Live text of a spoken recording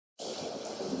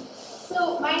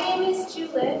So my name is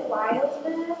Julynn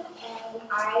Wildman, and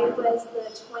I was the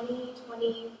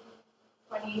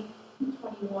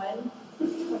 2021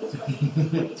 was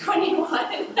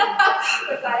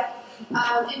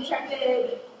I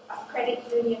Intrepid Credit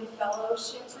Union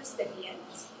Fellowship recipient.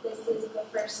 This is the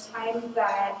first time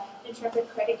that Intrepid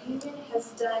Credit Union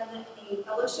has done a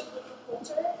fellowship with the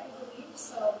Poulter, I believe,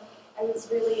 so I was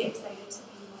really excited to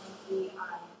be one of the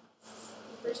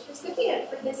first recipient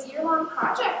for this year-long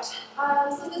project.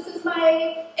 So this is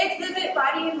my exhibit,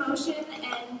 Body in Motion,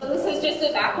 and this is just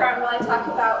a background while I talk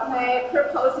about my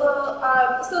proposal.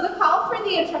 So the call for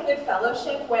the Intrepid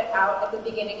Fellowship went out at the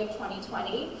beginning of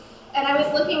 2020, and I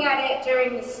was looking at it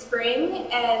during the spring,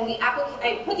 and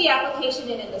I put the application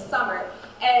in the summer,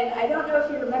 and I don't know if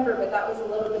you remember, but that was a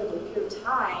little bit of a weird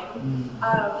time.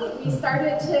 We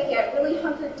started to get really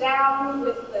hunkered down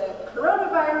with the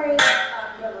coronavirus.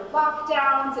 There were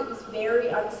lockdowns. It was very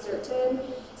uncertain.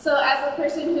 So as a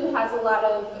person who has a lot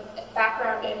of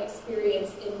background and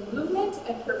experience in movement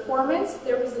and performance,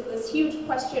 there was this huge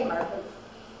question mark of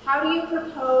how do you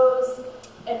propose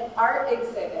an art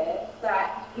exhibit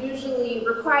that usually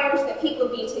requires that people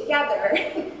be together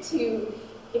to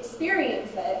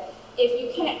experience it if you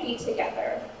can't be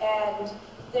together. And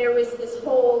there was this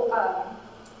whole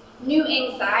new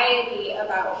anxiety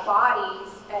about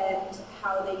bodies and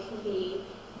how they can be,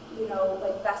 you know,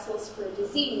 like vessels for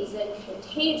disease and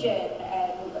contagion,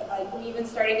 and like we even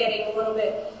started getting a little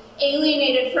bit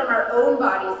alienated from our own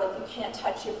bodies, like you can't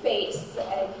touch your face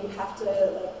and you have to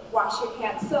like wash your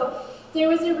hands. So there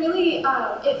was a really,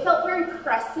 it felt very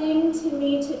pressing to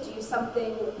me to do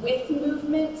something with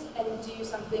movement and do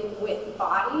something with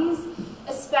bodies,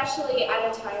 especially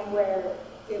at a time where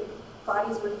the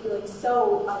bodies were feeling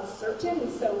so uncertain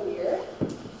and so weird.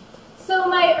 So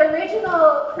my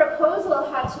original proposal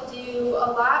had to do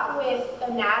a lot with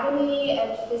anatomy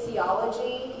and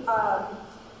physiology.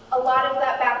 A lot of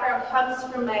that background comes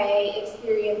from my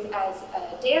experience as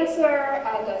a dancer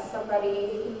and as somebody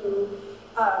who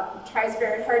tries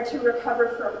very hard to recover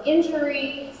from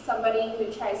injury, somebody who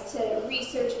tries to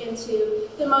research into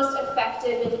the most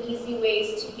effective and easy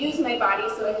ways to use my body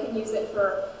so I can use it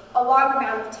for a long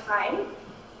amount of time.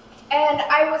 And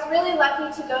I was really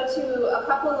lucky to go to a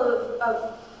couple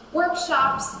of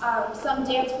workshops, some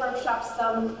dance workshops,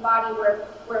 some body work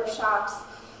workshops,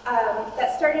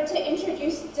 that started to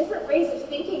introduce different ways of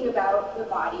thinking about the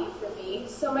body for me.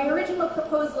 So my original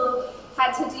proposal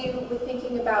had to do with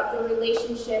thinking about the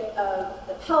relationship of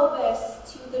the pelvis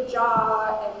to the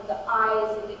jaw and the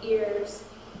eyes and the ears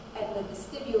and the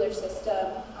vestibular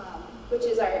system, which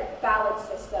is our balance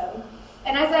system.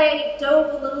 And as I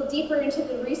dove a little deeper into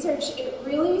the research, it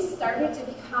really started to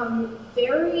become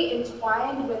very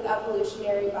entwined with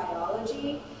evolutionary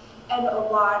biology and a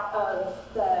lot of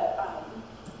the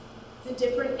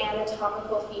different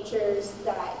anatomical features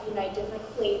that unite different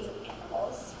clades of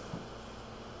animals.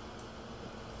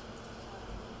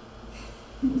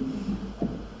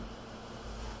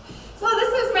 So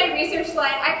this is my research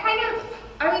slide.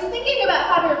 I was thinking about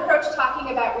how to approach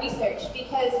talking about research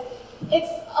because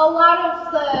it's a lot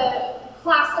of the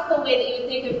classical way that you would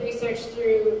think of research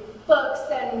through books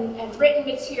and written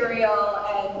material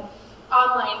and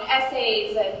online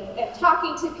essays and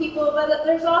talking to people, but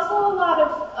there's also a lot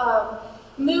of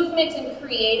movement and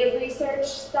creative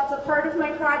research that's a part of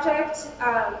my project.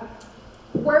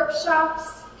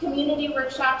 Workshops, community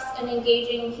workshops, and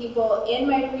engaging people in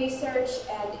my research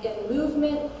and in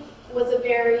movement was a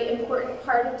very important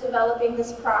part of developing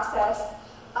this process.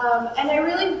 And I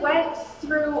really went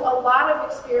through a lot of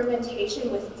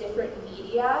experimentation with different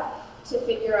media to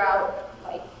figure out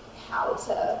like how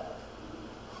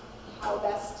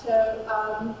best to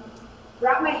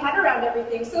wrap my head around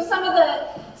everything. So some of the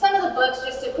books,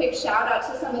 just a quick shout out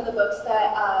to some of the books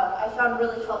that I found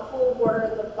really helpful were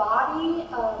The Body,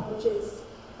 which is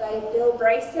by Bill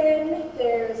Bryson.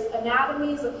 There's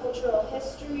Anatomies of Cultural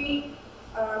History,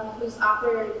 whose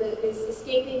author is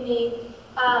escaping me.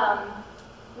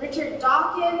 Richard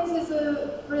Dawkins is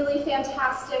a really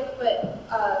fantastic but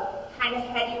kind of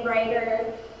heady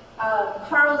writer.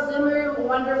 Carl Zimmer,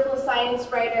 wonderful science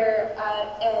writer,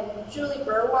 and Julie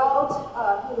Burwald,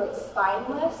 who wrote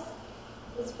Spineless,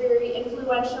 was very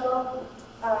influential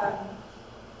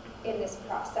in this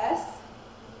process.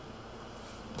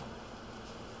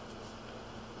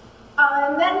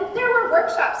 And then there were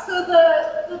workshops. So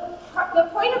the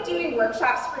point of doing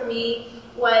workshops for me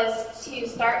was to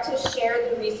start to share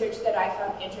the research that I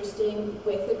found interesting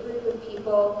with a group of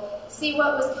people, see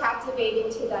what was captivating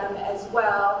to them as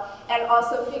well, and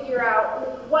also figure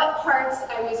out what parts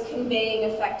I was conveying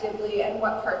effectively and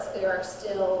what parts there were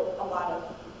still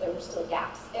there's still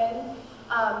gaps in.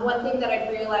 One thing that I've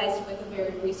realized with a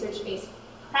very research-based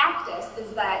practice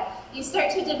is that you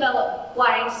start to develop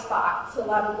blind spots, a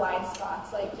lot of blind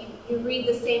spots. Like you read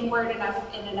the same word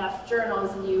enough in enough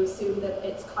journals and you assume that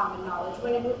it's common knowledge,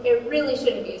 when it really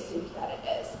shouldn't be assumed that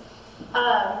it is.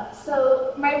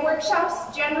 So my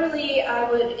workshops, generally I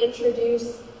would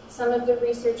introduce some of the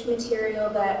research material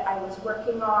that I was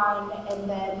working on and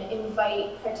then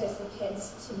invite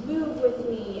participants to move with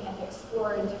me and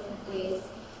explore in different ways.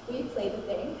 We play the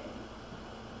thing.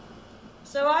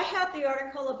 So I had the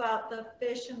article about the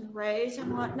fish and the rays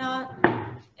and whatnot,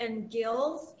 and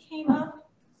gills came up.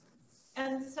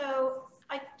 And so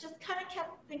I just kind of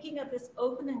kept thinking of this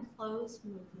open and close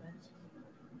movement.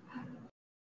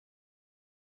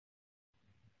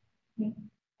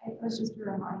 It was just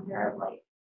a reminder of like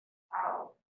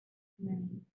how many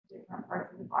different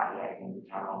parts of the body I think we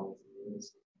don't always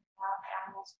use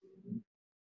animals do.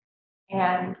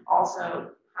 And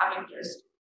also having just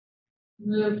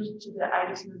I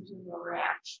just moved to a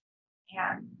ranch,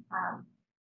 and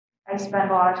I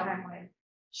spend a lot of time with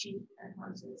sheep and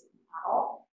horses and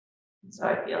cattle, and so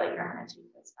I feel like I'm going to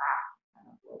take this back and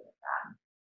look at them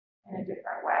in a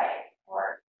different way,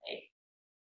 or like,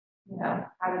 you know,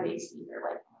 how do they see their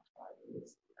life? How do they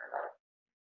see their life?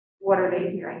 What are they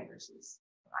hearing versus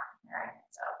not hearing?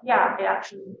 So yeah, it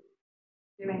actually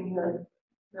giving you a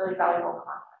really valuable content.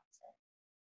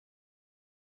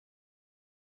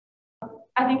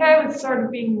 I think I was sort of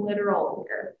being literal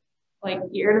here, like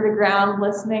ear to the ground,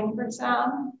 listening for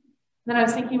sound. Then I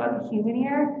was thinking about the human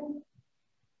ear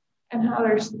and how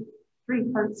there's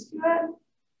 3 parts to it.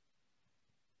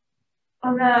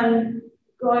 And then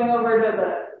going over to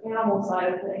the animal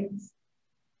side of things,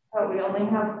 we only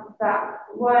have that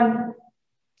one.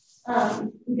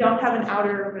 We don't have an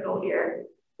outer or middle ear,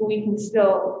 but we can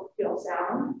still feel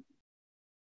sound.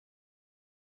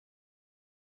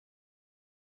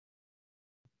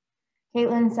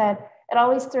 Caitlin said, "It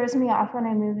always throws me off when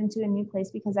I move into a new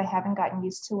place because I haven't gotten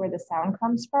used to where the sound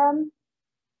comes from."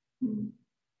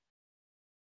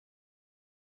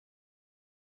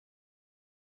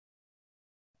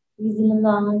 Using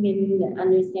along and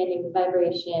understanding the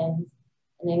vibrations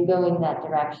and then going that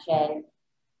direction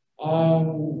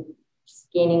and just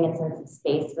gaining a sense of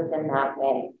space within that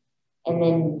way. And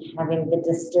then having the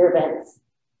disturbance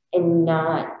and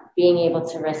not being able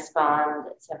to respond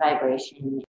to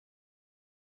vibration.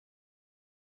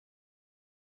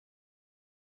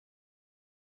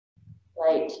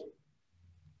 Light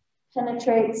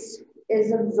penetrates,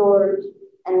 is absorbed,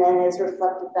 and then is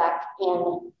reflected back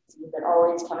in. But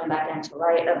always coming back into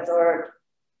light, absorbed,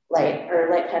 light, or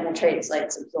light penetrates,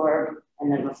 light's absorbed,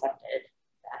 and then reflected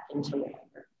back into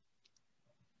whatever.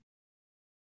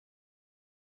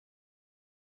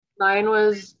 Mine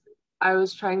was, I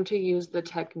was trying to use the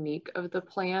technique of the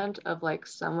plant of like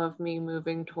some of me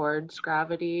moving towards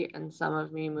gravity and some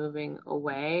of me moving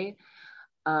away.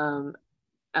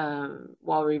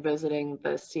 While revisiting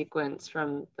the sequence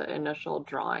from the initial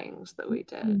drawings that we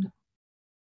did.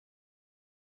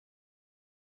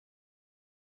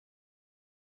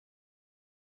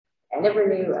 I never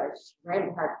knew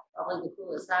Ren had probably the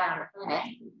coolest eye on the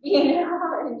planet, you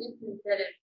know, and just instead of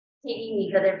taking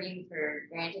these other views for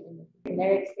granted, and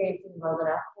they're experiencing the world in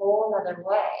a whole other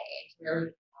way, to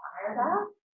really honor that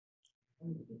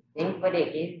and think what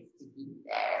it is to be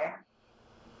there.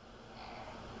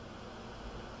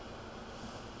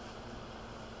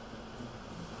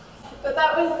 But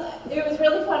it was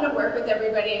really fun to work with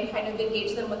everybody and kind of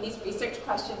engage them with these research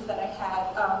questions that I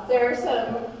had. There are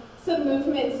some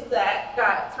movements that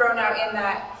got thrown out in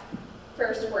that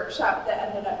first workshop that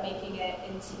ended up making it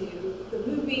into the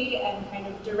movie and kind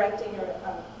of directing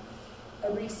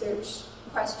a research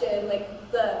question. Like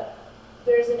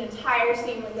there's an entire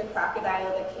scene with the crocodile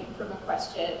that came from a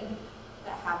question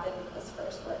that happened in this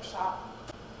first workshop.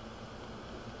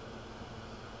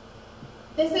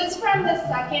 This is from the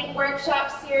second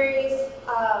workshop series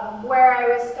where I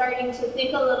was starting to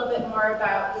think a little bit more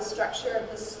about the structure of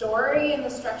the story and the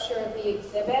structure of the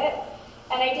exhibit.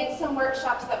 And I did some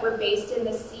workshops that were based in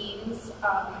the scenes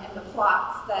and the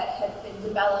plots that had been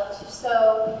developed.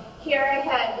 So here I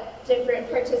had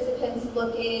different participants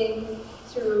looking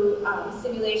through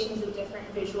simulations of different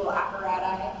visual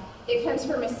apparatus. It comes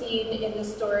from a scene in the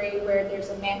story where there's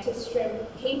a mantis shrimp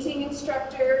painting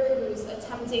instructor who's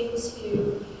attempting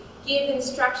to give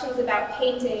instructions about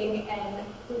painting and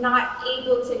not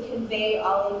able to convey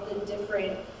all of the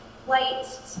different light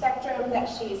spectrum that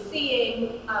she's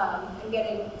seeing, and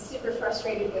getting super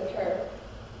frustrated with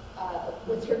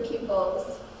her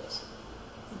pupils.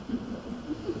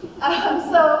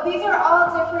 So these are all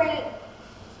different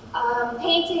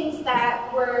paintings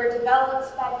that were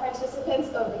developed by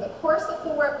participants over the course of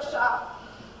the workshop.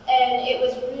 And it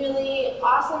was really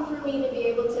awesome for me to be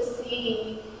able to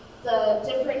see the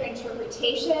different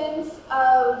interpretations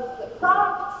of the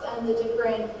prompts and the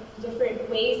different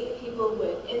ways that people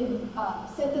would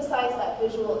synthesize that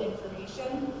visual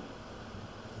information.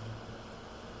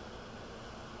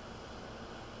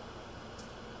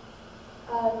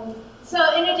 So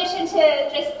in addition to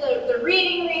just the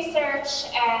reading research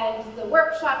and the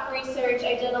workshop research,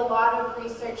 I did a lot of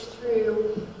research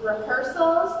through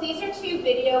rehearsals. These are 2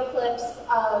 video clips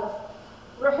of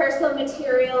rehearsal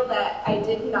material that I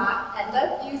did not end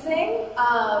up using.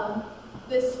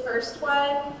 This first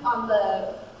one on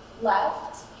the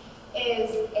left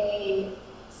is a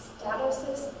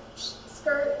statosis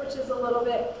skirt, which is a little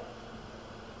bit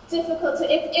difficult to,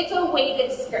 it's a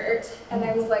weighted skirt, and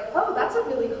I was like, oh, that's a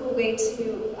really cool way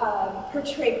to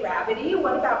portray gravity.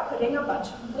 What about putting a bunch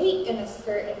of weight in a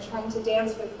skirt and trying to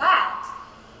dance with that?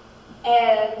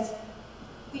 And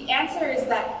the answer is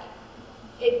that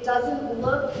it doesn't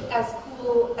look as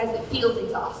cool as it feels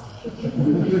exhausting.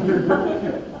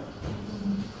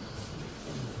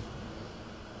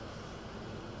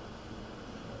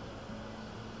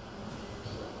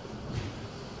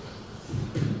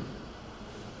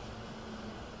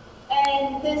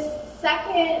 And this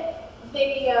second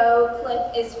video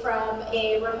clip is from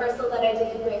a rehearsal that I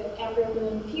did with Amber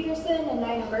Moon Peterson and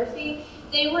Nina Murphy.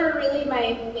 They were really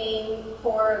my main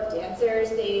core of dancers.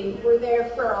 They were there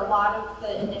for a lot of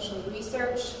the initial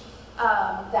research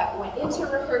that went into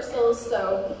rehearsals,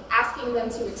 so asking them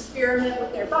to experiment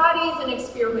with their bodies and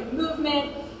experiment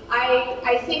movement.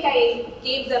 I think I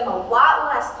gave them a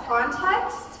lot less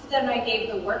context than I gave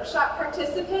the workshop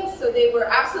participants, so they were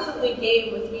absolutely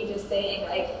game with me just saying,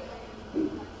 like,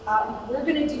 we're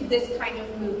going to do this kind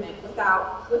of movement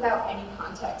without any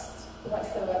context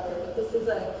whatsoever. But this is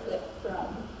a clip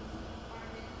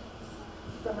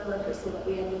from a rehearsal that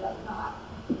we ended up not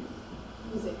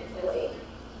using fully.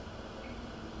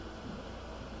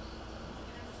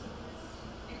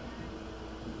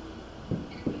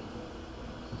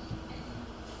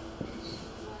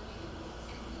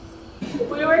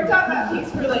 We worked on that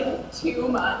piece for like 2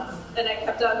 months, and I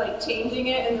kept on like changing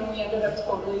it, and then we ended up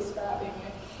totally scrapping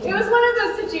it. It was one of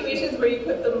those situations where you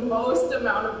put the most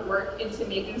amount of work into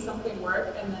making something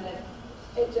work, and then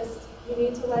it just, you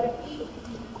need to let it be.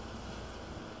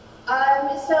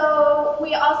 So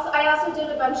I also did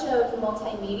a bunch of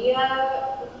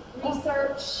multimedia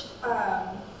research.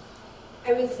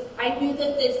 I knew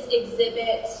that this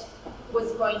exhibit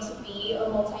was going to be a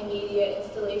multimedia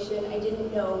installation. I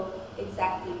didn't know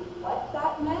exactly what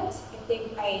that meant. I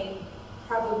think I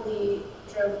probably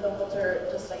drove the holder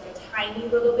just like a tiny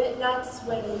little bit nuts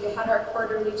when we had our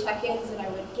quarterly check-ins, and I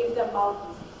would give them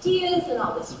all these ideas and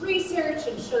all this research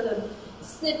and show them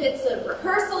snippets of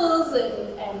rehearsals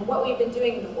and what we've been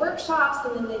doing in the workshops,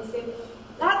 and then they'd say,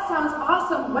 that sounds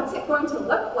awesome, what's it going to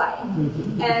look like?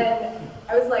 And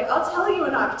I was like, I'll tell you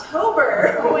in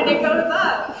October when it goes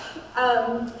up.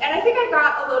 And I think I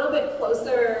got a little bit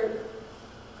closer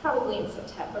probably in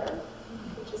September,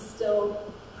 which is still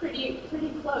pretty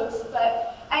close,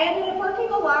 but I ended up working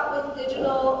a lot with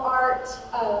digital art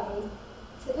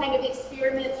to kind of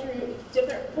experiment through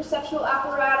different perceptual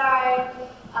apparatus.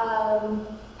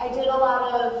 I did a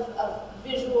lot of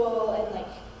visual and like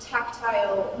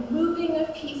tactile moving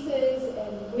of pieces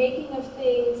and making of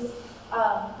things.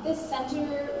 This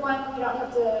center one we don't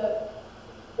have to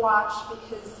watch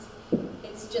because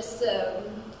it's just a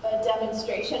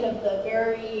demonstration of the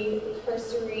very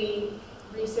cursory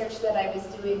research that I was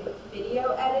doing with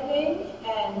video editing,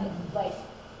 and like,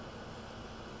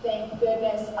 thank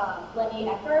goodness Lenny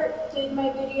Eckert did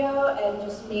my video and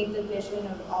just made the vision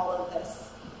of all of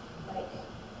this like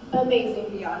amazing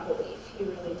beyond belief. He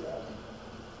really did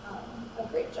a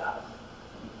great job.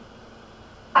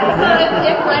 So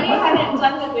if Lenny hadn't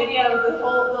done the video, the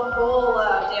whole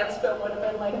dance film would have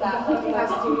been like that. Like we have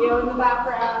studio in the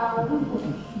background.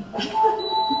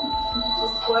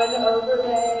 Just one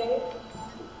overlay.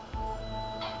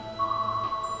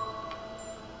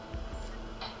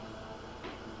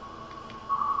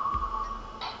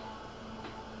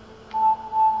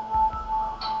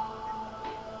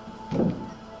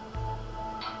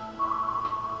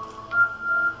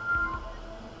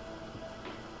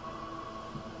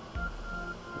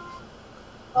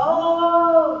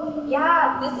 Oh,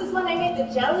 yeah, this is when I made the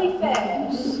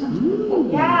jellyfish.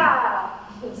 Yeah.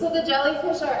 So the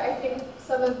jellyfish are, I think,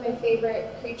 some of my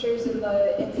favorite creatures in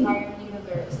the entire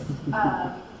universe.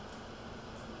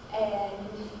 And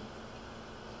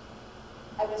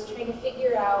I was trying to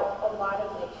figure out a lot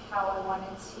of like how I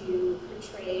wanted to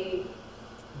portray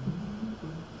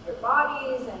their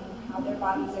bodies and how their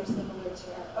bodies are similar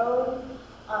to our own.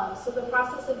 So the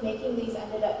process of making these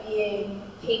ended up being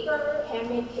paper,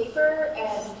 handmade paper,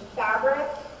 and fabric.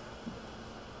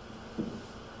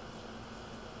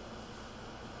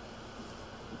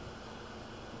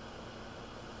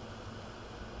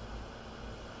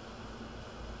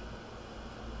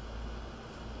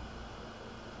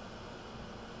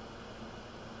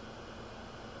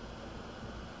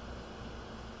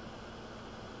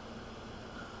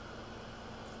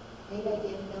 Great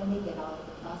idea filming it all,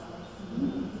 the process.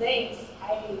 Thanks.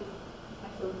 My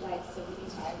phone died so many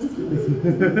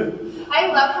times. I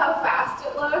love how fast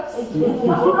it looks. Oh,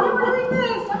 now we're doing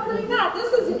this, now we're doing that.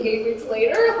 This isn't 8 weeks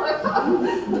later.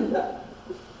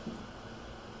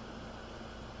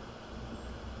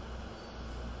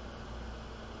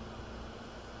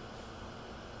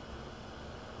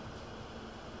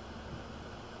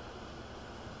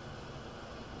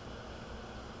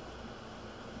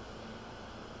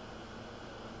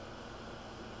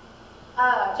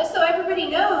 Just so everybody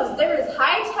knows, there is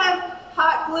high temp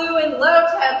hot glue and low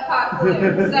temp hot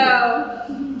glue.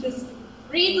 So just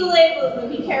read the labels and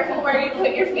be careful where you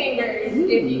put your fingers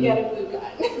if you get a glue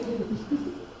gun.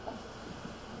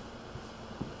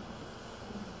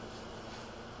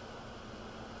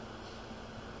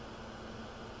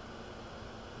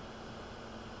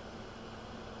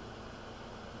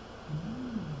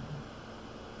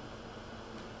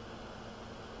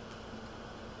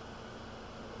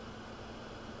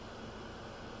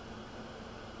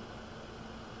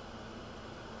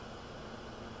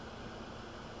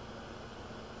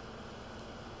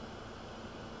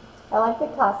 I like the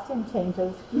costume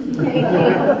changes. I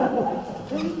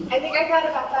think I thought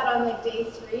about that on like day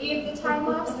 3 of the time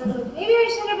lapse, and I was like, maybe I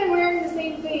should have been wearing the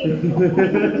same thing. You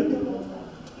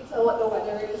can tell what the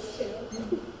weather is too.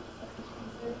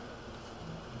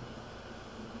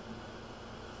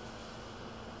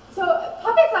 So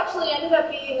puppets actually ended up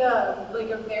being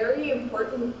a very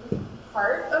important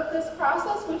part of this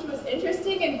process, which was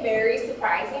interesting and very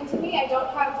surprising to me. I don't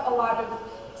have a lot of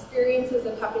experience as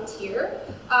a puppeteer.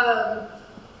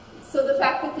 So the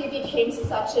fact that they became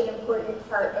such an important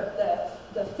part of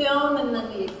the film and then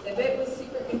the exhibit was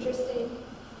super interesting.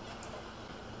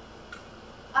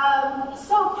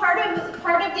 So part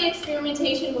of the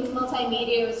experimentation with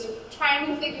multimedia was trying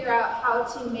to figure out how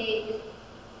to make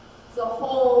the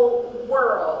whole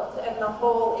world and the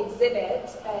whole exhibit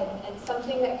and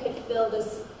something that could fill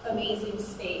this amazing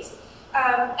space.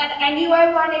 And I knew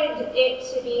I wanted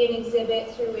it to be an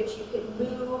exhibit through which you could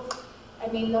move. I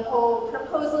mean, the whole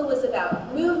proposal was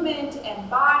about movement and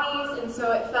bodies, and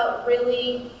so it felt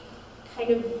really kind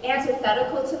of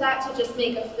antithetical to that to just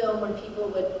make a film where people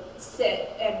would sit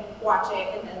and watch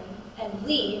it and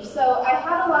leave. So I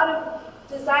had a lot of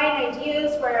design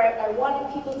ideas where I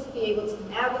wanted people to be able to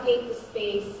navigate the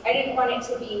space. I didn't want it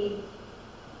to be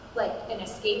like an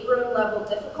escape room level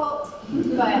difficult,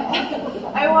 but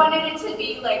I wanted it to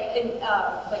be like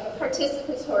a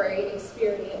participatory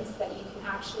experience that you can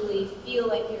actually feel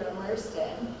like you're immersed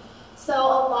in. So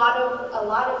a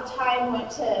lot of time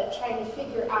went to trying to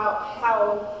figure out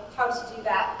how to do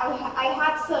that. I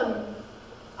had some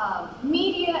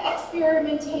media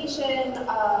experimentation.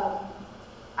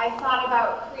 I thought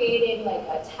about creating like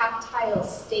a tactile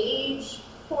stage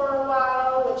for a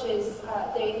while, which is,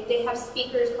 they have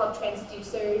speakers called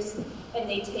transducers, and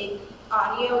they take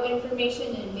audio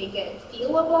information and make it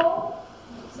feelable.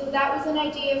 So that was an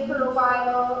idea for a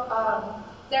while.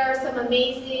 There are some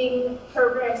amazing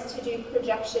programs to do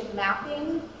projection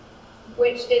mapping,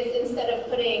 which is instead of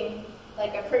putting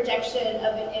like a projection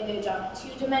of an image on a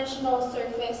 2-dimensional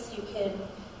surface, you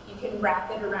can wrap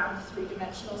it around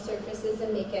 3-dimensional surfaces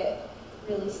and make it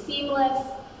really seamless.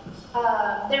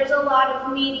 There's a lot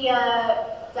of media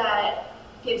that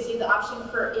gives you the option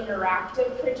for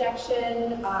interactive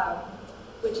projection,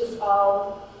 which is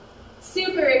all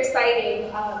super exciting.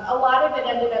 A lot of it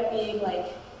ended up being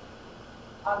like,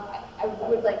 I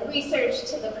would like research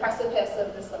to the precipice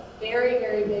of this like very,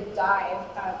 very big dive.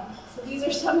 So these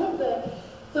are some of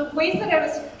the ways that I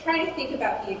was trying to think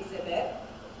about the exhibit.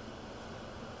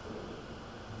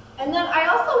 And then I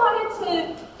also wanted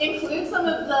to include some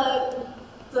of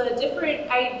the different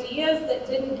ideas that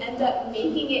didn't end up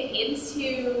making it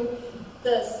into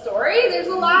the story. There's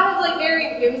a lot of like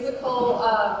very whimsical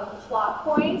plot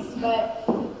points, but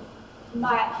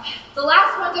the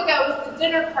last one to go was the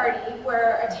dinner party,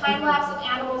 where a time lapse of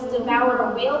animals devour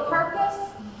a whale carcass.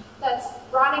 that's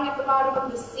rotting at the bottom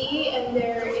of the sea, and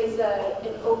there is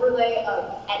an overlay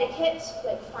of etiquette,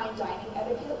 like fine dining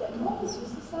etiquette, like, oh, this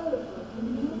was the salad book.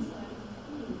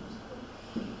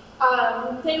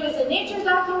 It was a nature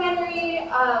documentary.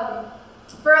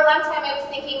 For a long time I was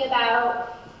thinking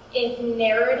about if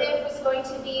narrative was going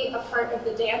to be a part of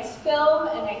the dance film,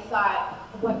 and I thought,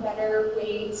 what better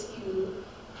way to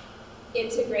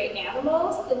integrate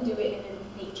animals than do it in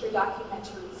a nature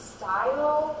documentary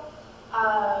style.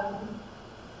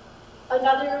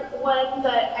 Another one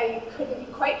that I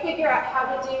couldn't quite figure out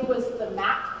how to do was the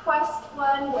map quest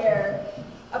one, where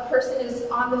a person is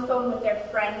on the phone with their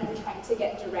friend trying to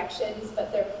get directions,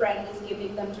 but their friend is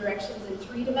giving them directions in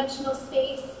three-dimensional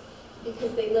space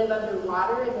because they live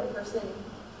underwater and the person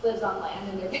lives on land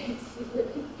and they're getting super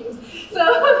confused. So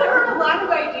there were a lot of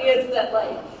ideas that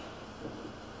like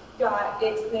got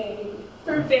ixnayed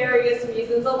for various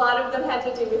reasons. A lot of them had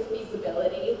to do with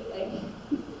feasibility. Like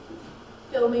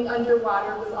filming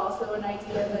underwater was also an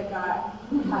idea that got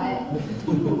cut.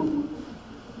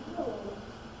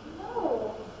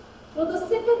 No. Well, the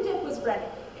sip and dip was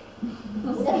renovating.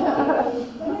 So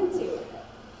went into it.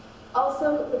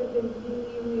 Also, it would have been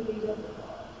really, really difficult.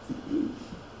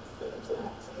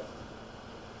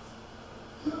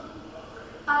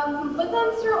 But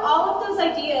then through all of those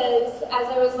ideas, as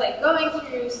I was like going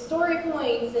through story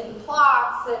points and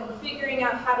plots and figuring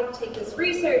out how to take this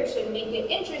research and make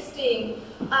it interesting,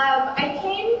 I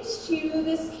came to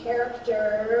this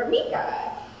character,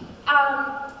 Mika.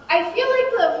 I feel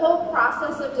like the whole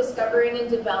process of discovering and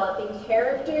developing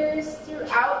characters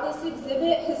throughout this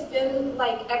exhibit has been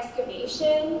like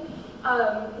excavation.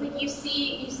 Like you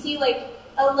see like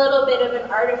a little bit of an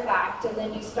artifact, and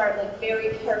then you start like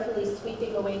very carefully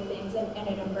sweeping away things, and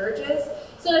it emerges.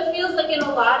 So it feels like in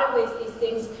a lot of ways these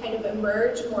things kind of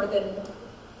emerge more than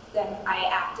I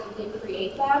actively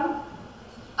create them.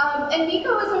 And Mika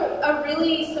was a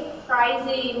really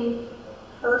surprising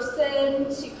person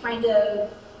to kind of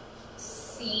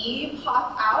see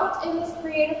pop out in this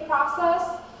creative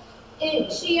process.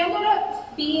 She ended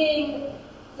up being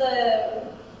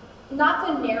not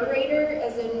the narrator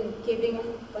as in giving,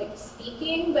 like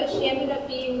speaking, but she ended up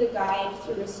being the guide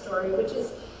through a story, which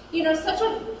is, you know, such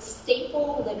a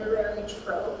staple literary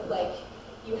trope. Like,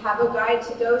 you have a guide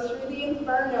to go through the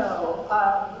inferno,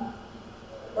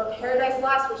 or Paradise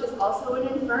Lost, which is also an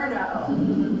inferno.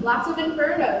 Lots of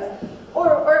infernos.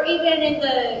 Or even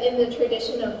in the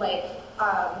tradition of like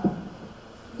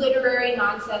literary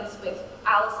nonsense with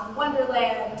Alice in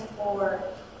Wonderland or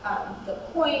The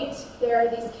Point, there are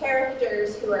these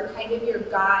characters who are kind of your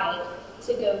guide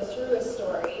to go through a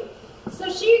story.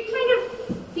 So she kind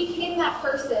of became that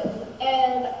person,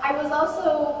 and I was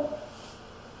also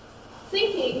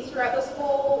thinking throughout this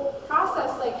whole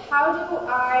process, like how do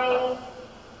I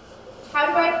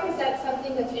present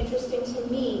something that's interesting to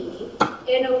me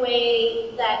in a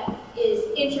way that is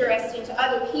interesting to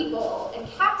other people and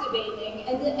captivating?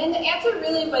 And the answer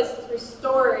really was through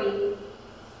story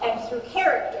and through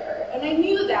character. And I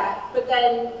knew that, but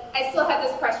then I still had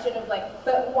this question of like,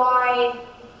 but why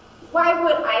would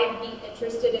I be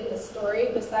interested in this story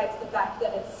besides the fact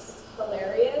that it's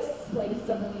hilarious? Like,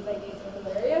 some of these ideas are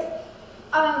hilarious.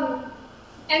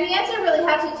 And the answer really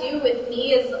had to do with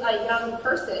me as a young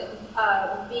person,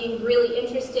 being really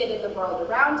interested in the world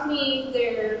around me.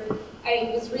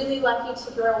 I was really lucky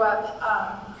to grow up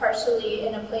partially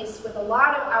in a place with a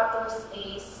lot of outdoor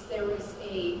space. There was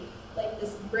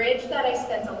this bridge that I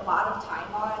spent a lot of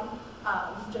time on,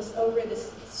 just over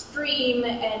this stream,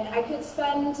 and I could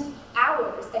spend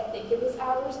hours. I think it was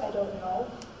hours, I don't know.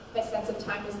 My sense of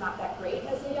time is not that great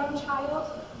as a young child,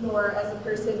 nor as a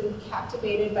person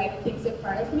captivated by the things in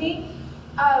front of me.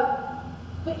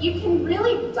 But you can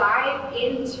really dive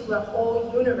into a whole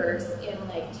universe in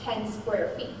like 10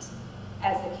 square feet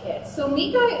as a kid. So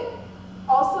Mika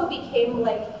also became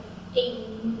like a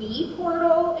me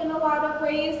portal in a lot of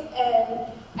ways, and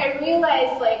I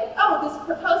realized like, oh, this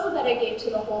proposal that I gave to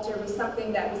the Holter was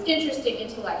something that was interesting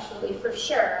intellectually for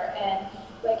sure, and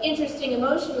like interesting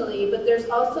emotionally, but there's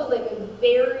also like a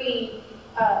very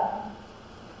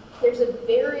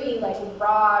like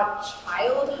raw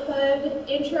childhood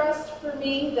interest for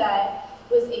me that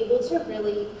was able to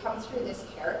really come through this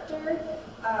character,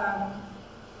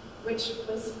 which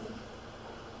was,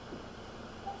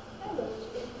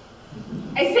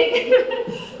 I think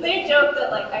they joke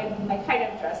that like I kind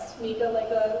of dressed Mika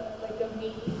like a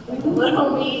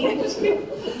little me.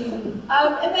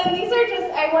 And then these are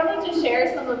just, I wanted to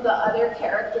share some of the other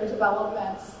character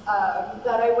developments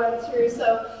that I went through.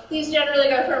 So these generally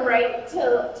go from right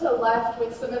to left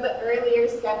with some of the earlier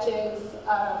sketches,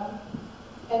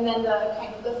 and then the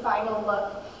kind of the final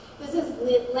look. This is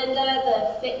Linda,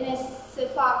 the fitness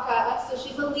sifaka. So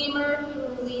she's a lemur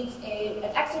who leads an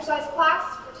exercise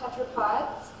class for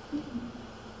tetrapods.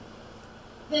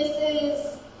 This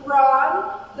is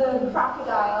Ron, the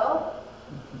crocodile.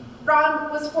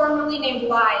 Ron was formerly named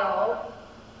Lyle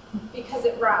because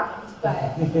it rhymed,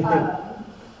 but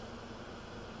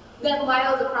then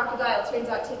Lyle the crocodile turns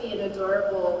out to be an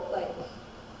adorable, like,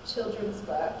 children's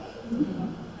book.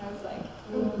 I was like,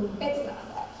 it's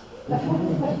not that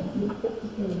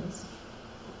cute.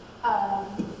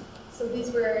 So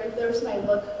there was my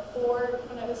look board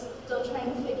when I was still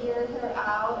trying to figure her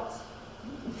out.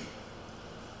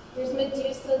 Here's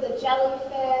Medusa, the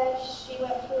jellyfish. She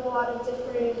went through a lot of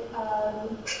different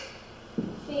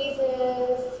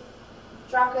phases.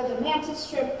 Draco, the mantis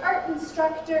shrimp art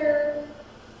instructor.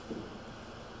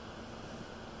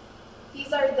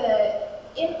 These are the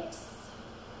imps,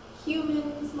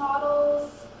 humans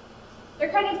models. They're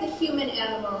kind of the human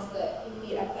animals that you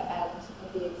meet at the end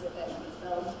of the exhibit in the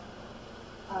film.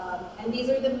 And these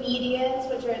are the medians,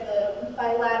 which are the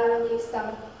bilaterally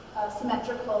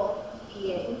symmetrical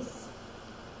beings.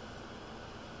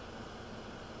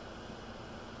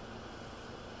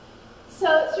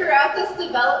 So throughout this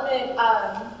development,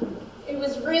 it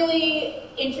was really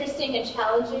interesting and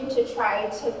challenging to try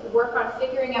to work on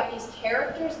figuring out these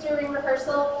characters during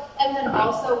rehearsal, and then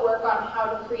also work on how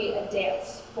to create a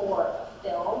dance for a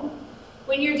film.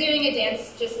 When you're doing a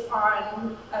dance just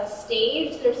on a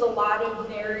stage, there's a lot of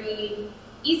very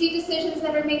easy decisions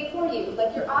that are made for you.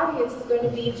 Like, your audience is going to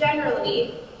be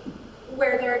generally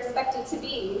where they're expected to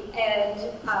be, and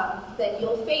then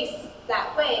you'll face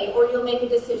that way, or you'll make a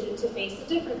decision to face a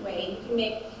different way. You can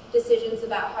make decisions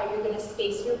about how you're going to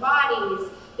space your bodies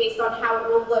based on how it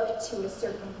will look to a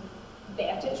certain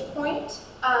vantage point.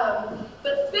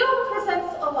 But film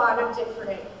presents a lot of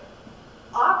different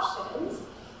options.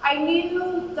 I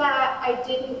knew that I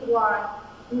didn't want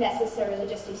necessarily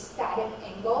just a static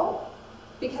angle,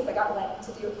 because I got Len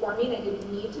to do it for me and I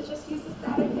didn't need to just use a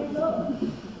static angle.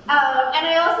 And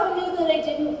I also knew that I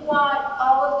didn't want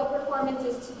all of the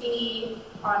performances to be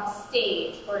on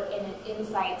stage or in an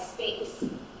inside space.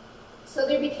 So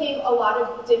there became a lot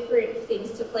of different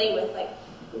things to play with, like,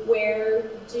 where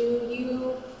do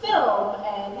you film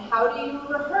and how do you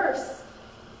rehearse?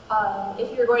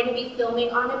 If you're going to be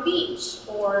filming on a beach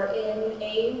or in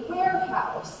a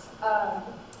warehouse.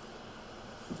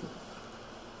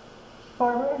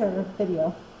 Forward or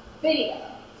video? Video.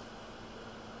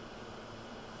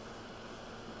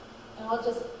 And I'll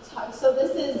just talk. So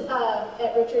this is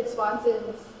at Richard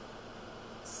Swanson's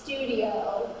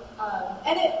studio.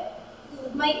 And it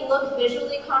might look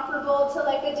visually comparable to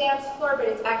like a dance floor, but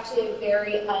it's actually a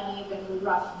very uneven,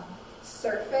 rough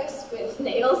surface with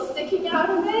nails sticking out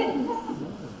of it.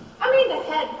 I mean the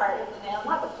head part of the nail,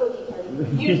 not the pokey part of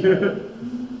it, usually.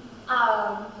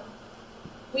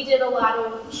 We did a lot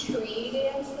of tree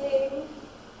dancing,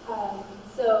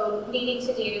 so needing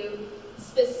to do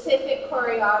specific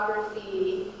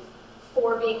choreography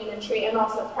for being in a tree and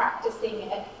also practicing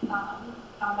it on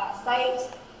that site.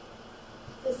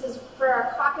 This is for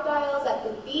our crocodiles at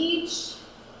the beach.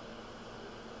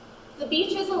 The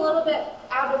beach is a little bit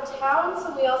out of town,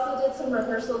 so we also did some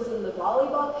rehearsals in the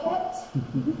volleyball pit.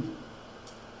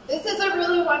 This is a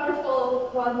really wonderful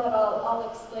one that I'll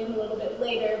explain a little bit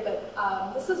later, but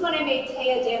this is when I made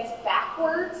Taya dance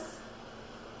backwards,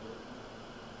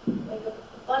 like a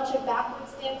bunch of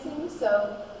backwards dancing.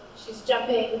 So she's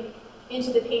jumping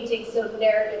into the painting, so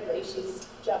narratively she's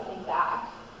jumping back.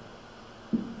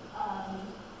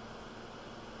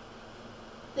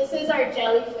 This is our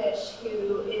jellyfish,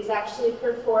 who is actually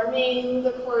performing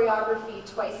the choreography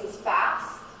twice as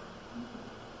fast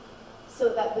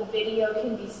so that the video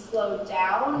can be slowed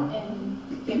down and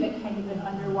give it kind of an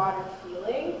underwater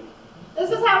feeling. This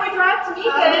is how we drive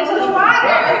Tamika into the water.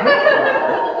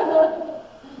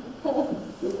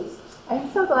 I'm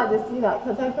so glad to see that,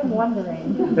 because I've been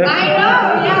wondering. I know,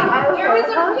 yeah. There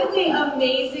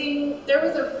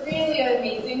was a really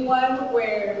amazing one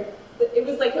where it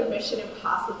was like a Mission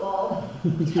Impossible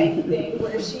type thing,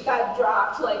 where she got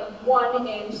dropped like 1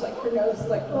 inch, like her nose was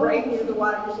like right near the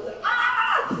water, and she's like,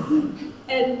 ah!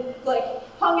 And like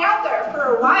hung out there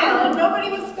for a while, and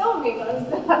nobody was filming us.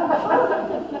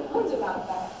 About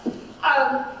that.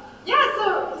 Yeah,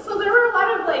 so there were a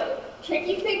lot of like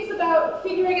tricky things about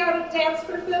figuring out a dance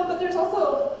for film, but there's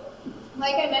also,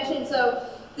 like I mentioned, so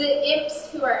the imps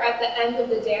who are at the end of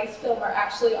the dance film are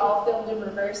actually all filmed in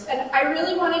reverse. And I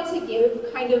really wanted to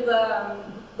give kind of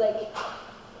like,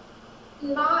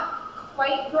 not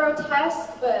quite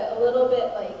grotesque, but a little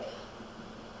bit like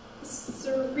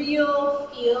surreal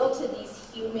feel to these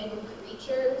human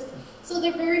creatures. So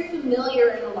they're very familiar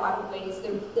in a lot of ways.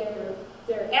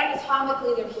 They're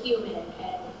anatomically, they're human,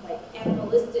 and like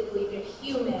animalistically, they're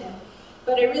human.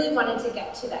 But I really wanted to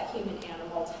get to that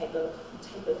human-animal type of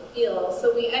feel.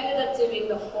 So we ended up doing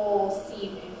the whole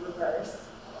scene in reverse,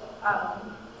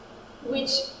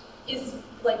 which is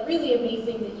like really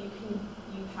amazing that you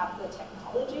have the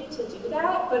technology to do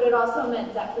that. But it also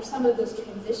meant that for some of those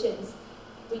transitions,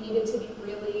 we needed to be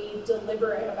really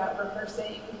deliberate about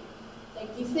rehearsing. Like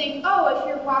you think, oh, if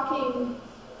you're walking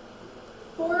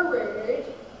forward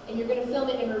and you're going to film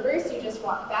it in reverse, you just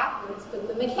walk backwards. But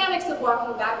the mechanics of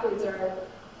walking backwards are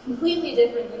completely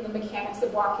different than the mechanics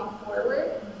of walking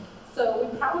forward. So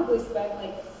we probably spent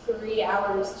like 3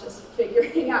 hours just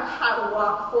figuring out how to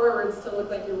walk forwards to look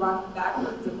like you're walking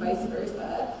backwards and vice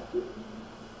versa.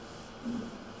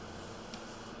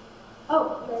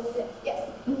 Oh, you already did. Yes.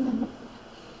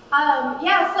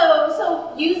 Yeah,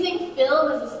 so using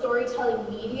film as a storytelling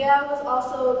media was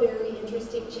also a very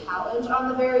interesting challenge. On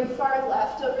the very far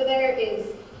left over there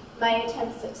is my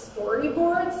attempts at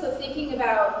storyboards. So thinking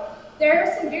about, there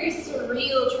are some very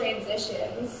surreal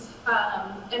transitions,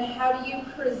 and how do you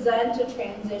present a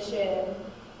transition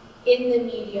in the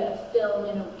media of film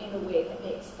in a way that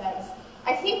makes sense.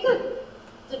 I think that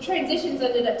the transitions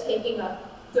ended up taking up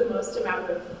the most amount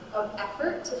of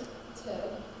effort to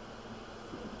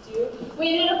do.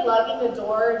 We ended up lugging a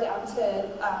door down to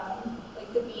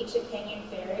like the beach at Canyon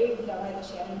Ferry down by the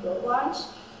Shannon boat launch,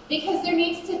 because there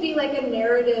needs to be like a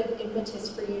narrative impetus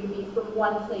for you to be from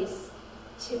one place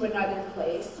to another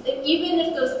place. And even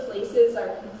if those places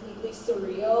are completely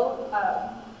surreal,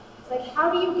 it's like,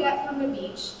 how do you get from a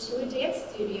beach to a dance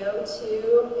studio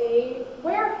to a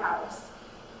warehouse?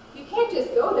 You can't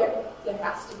just go there. There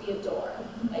has to be a door.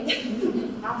 Like, there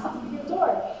has to be a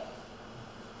door.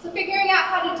 So figuring out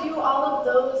how to do all of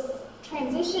those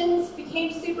transitions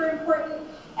became super important.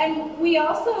 And we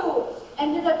also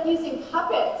ended up using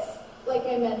puppets, like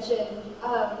I mentioned.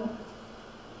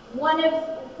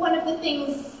 One of the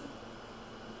things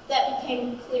that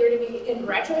became clear to me in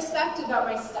retrospect about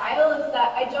my style is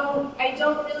that I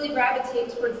don't really gravitate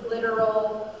towards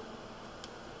literal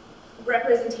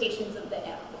representations of the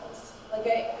animals.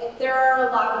 Like there are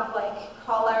a lot of like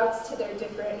call-outs to their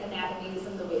different anatomies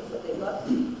and the ways that they look,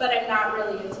 but I'm not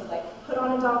really into like put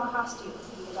on a dog costume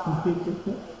to be a dog,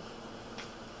 like,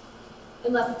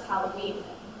 unless it's Halloween,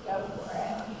 then go for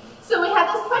it. So we had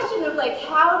this question of like,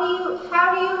 how do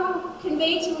you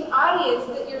convey to an audience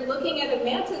that you're looking at a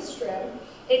mantis shrimp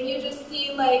if you just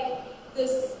see like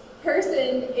this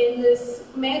person in this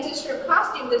mantis shrimp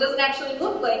costume that doesn't actually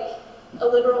look like a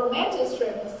literal mantis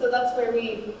shrimp? So that's where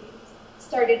we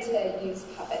started to use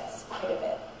puppets quite a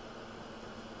bit.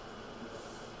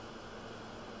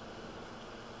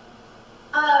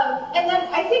 And then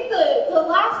I think the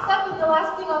last step and the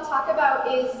last thing I'll talk about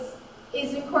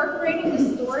is incorporating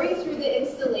the story through the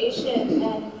installation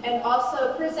and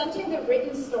also presenting the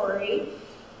written story.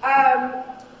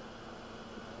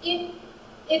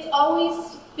 It's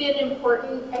always been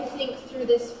important, I think, through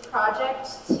this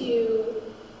project to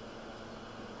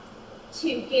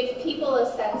give people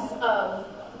a sense of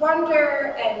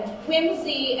wonder and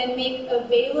whimsy and make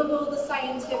available the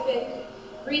scientific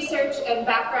research and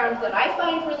background that I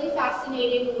find really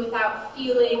fascinating without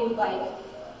feeling like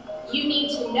you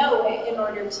need to know it in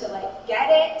order to like get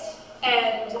it,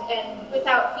 and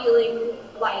without feeling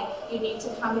like you need to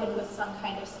come in with some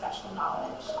kind of special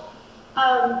knowledge.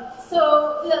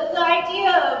 So the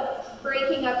idea of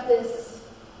breaking up this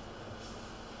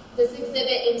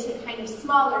exhibit into kind of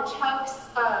smaller chunks,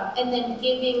 and then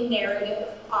giving narrative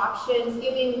options,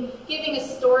 giving a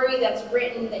story that's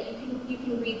written that you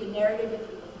can read the narrative if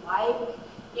you would like,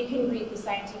 you can read the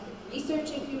scientific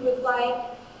research if you would like,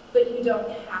 but you don't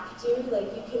have to.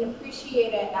 Like, you can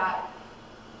appreciate it at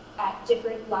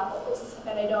different levels,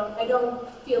 and I don't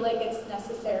feel like it's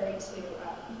necessary to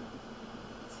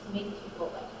make people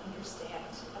like understand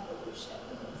evolution.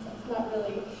 That's not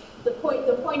really the point.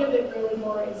 The point of it really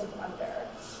more is wonder.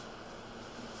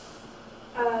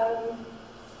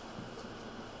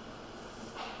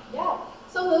 Yeah.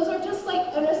 So those are just like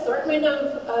an assortment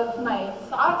of my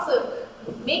thoughts of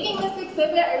making this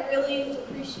exhibit. I really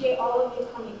appreciate all of you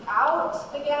coming out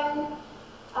again.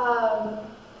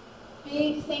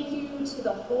 Big thank you to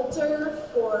the Holter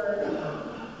for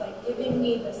like giving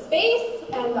me the space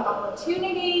and the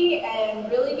opportunity and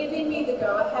really giving me the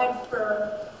go-ahead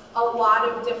for a lot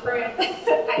of different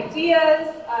ideas.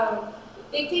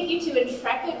 Big thank you to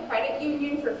Intrepid Credit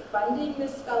Union for funding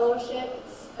this fellowship.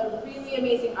 It's a really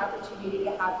amazing opportunity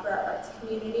to have for our arts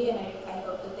community, and I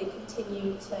hope that they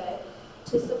continue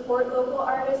to support local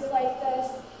artists like this.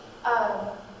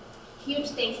 Huge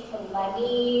thanks to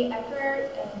Lenny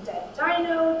Eckert and Dead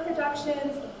Dino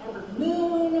Productions and Amber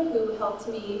Moon, who helped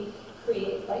me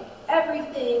create like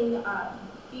everything.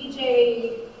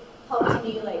 BJ helped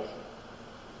me like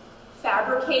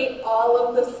fabricate all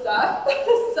of the stuff.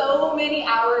 So many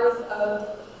hours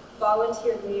of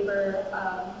volunteer labor.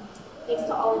 Thanks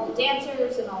to all of the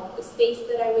dancers and all of the space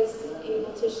that I was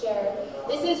able to share.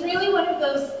 This is really one of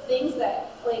those things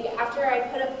that, like, after I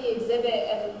put up the exhibit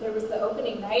and there was the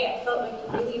opening night, I felt like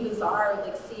really bizarre,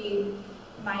 like, seeing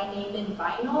my name in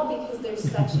vinyl, because there's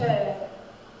such a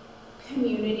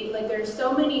community, like, there's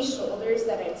so many shoulders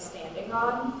that I'm standing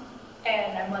on,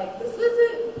 and I'm like, this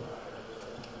isn't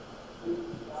an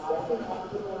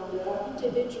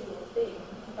individual thing,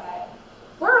 but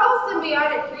we're all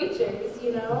symbiotic creatures,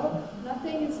 you know?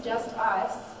 Nothing is just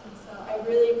us. And so I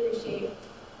really appreciate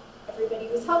everybody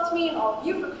who's helped me and all of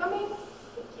you for coming.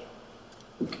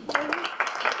 Thank you.